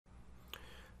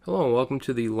Hello and welcome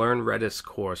to the Learn Redis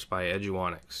course by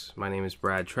Eduonix. My name is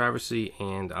Brad Traversy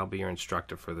and I'll be your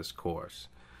instructor for this course.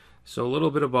 So a little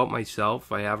bit about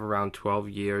myself. I have around 12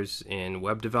 years in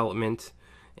web development,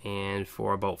 and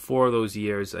for about 4 of those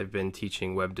years I've been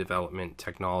teaching web development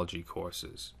technology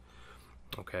courses.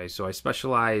 Okay, so I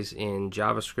specialize in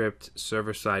JavaScript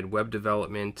server-side web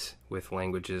development with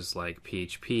languages like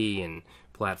PHP and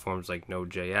platforms like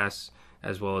Node.js,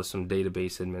 as well as some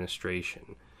database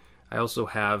administration. I also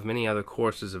have many other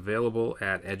courses available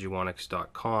at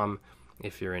eduonix.com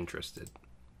if you're interested.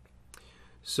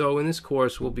 So in this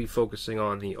course we'll be focusing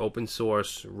on the open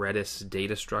source Redis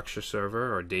data structure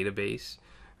server or database.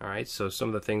 Alright, so some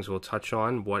of the things we'll touch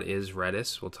on: what is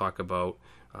Redis? We'll talk about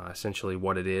essentially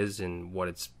what it is and what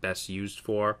it's best used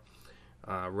for.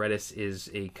 Redis is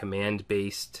a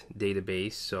command-based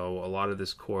database, so a lot of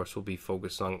this course will be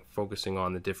focusing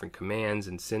on the different commands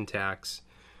and syntax.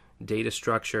 Data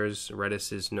structures.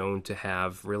 Redis is known to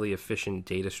have really efficient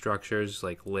data structures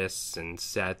like lists and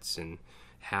sets and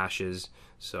hashes,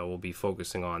 so we'll be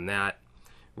focusing on that.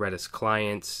 Redis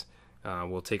clients.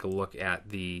 We'll take a look at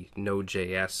the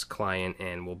Node.js client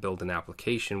and we'll build an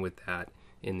application with that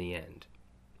in the end.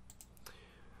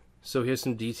 So here's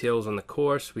some details on the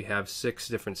course. We have 6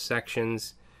 different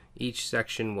sections. Each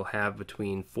section will have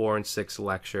between 4 and 6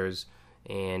 lectures,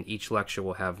 and each lecture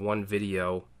will have one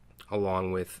video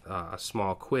along with a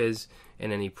small quiz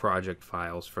and any project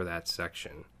files for that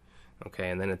section. Okay,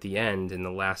 and then at the end, in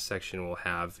the last section, we'll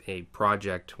have a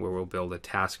project where we'll build a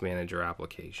task manager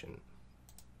application.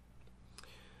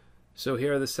 So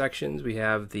here are the sections. We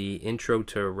have the Intro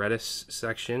to Redis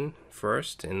section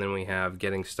first, and then we have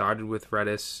Getting Started with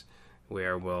Redis,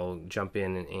 where we'll jump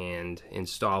in and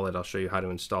install it. I'll show you how to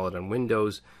install it on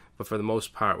Windows, but for the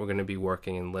most part, we're going to be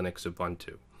working in Linux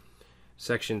Ubuntu.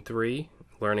 Section 3,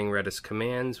 Learning Redis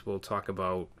commands. We'll talk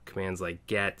about commands like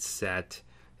get, set,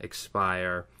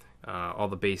 expire, all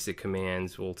the basic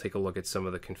commands. We'll take a look at some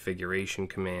of the configuration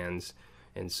commands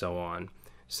and so on.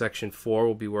 Section 4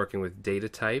 will be working with data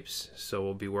types, so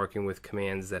we'll be working with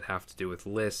commands that have to do with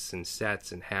lists and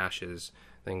sets and hashes,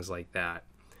 things like that.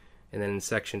 And then in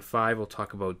Section 5 we'll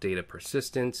talk about data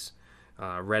persistence.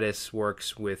 Redis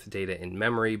works with data in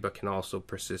memory but can also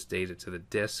persist data to the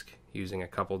disk using a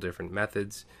couple different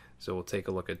methods, so we'll take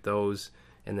a look at those.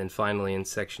 And then finally in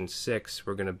Section 6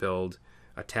 we're going to build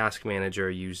a task manager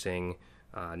using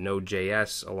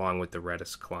Node.js along with the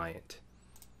Redis client.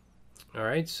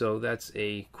 Alright, so that's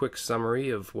a quick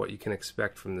summary of what you can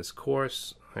expect from this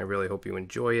course. I really hope you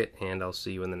enjoy it, and I'll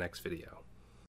see you in the next video.